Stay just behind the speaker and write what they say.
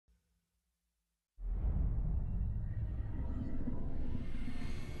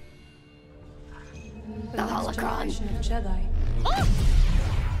son. Of Jedi. Oh!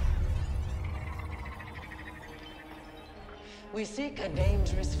 We seek a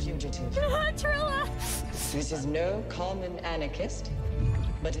dangerous fugitive. Trilla! This is no common anarchist,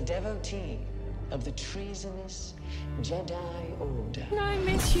 but a devotee of the treasonous Jedi Order. I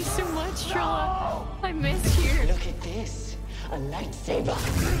miss you so much, Trilla. I miss you. Look at this, a lightsaber.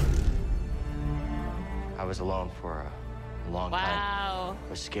 I was alone for a long time. Wow. I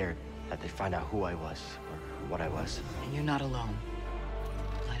was scared that they'd find out who I was or what I was. And you're not alone.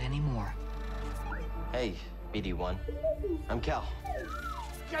 Not anymore. Hey, BD1. I'm Cal.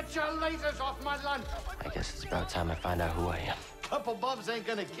 Get your lasers off my lunch! I guess it's about time I find out who I am. Couple bumps ain't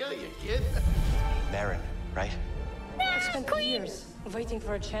gonna kill you, kid. Marin, right? I spent years waiting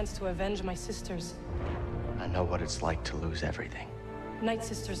for a chance to avenge my sisters. I know what it's like to lose everything. Night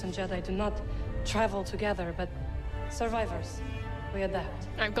Sisters and Jedi do not travel together, but survivors. We adapt.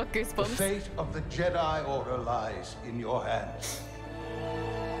 I've got The goosebumps. fate of the Jedi Order lies in your hands.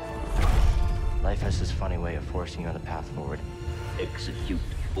 Life has this funny way of forcing you on the path forward. Execute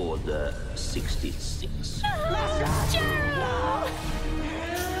Order 66.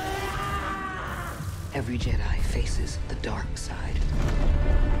 Every Jedi faces the dark side.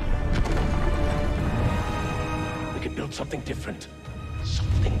 We could build something different.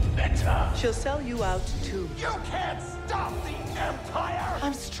 Something better. She'll sell you out too. You can't stop the Empire!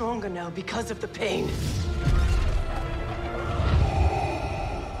 I'm stronger now because of the pain.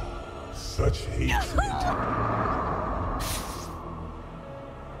 Such hatred.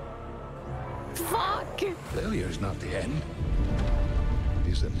 Fuck! Failure is not the end.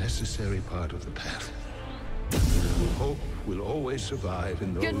 It is a necessary part of the path. Hope will always survive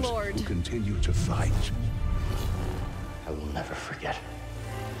in Good those Lord. who continue to fight. I will never forget.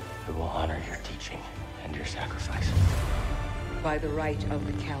 I will honor your teaching and your sacrifice. By the right of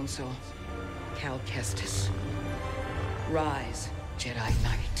the Council, Cal Kestis. Rise, Jedi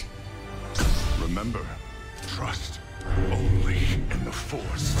Knight. Remember, trust only in the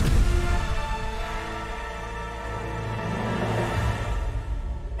Force.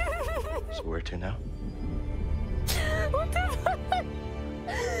 So where to now? What the fuck?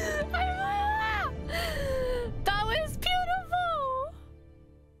 That was beautiful!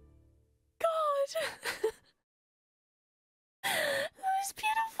 God!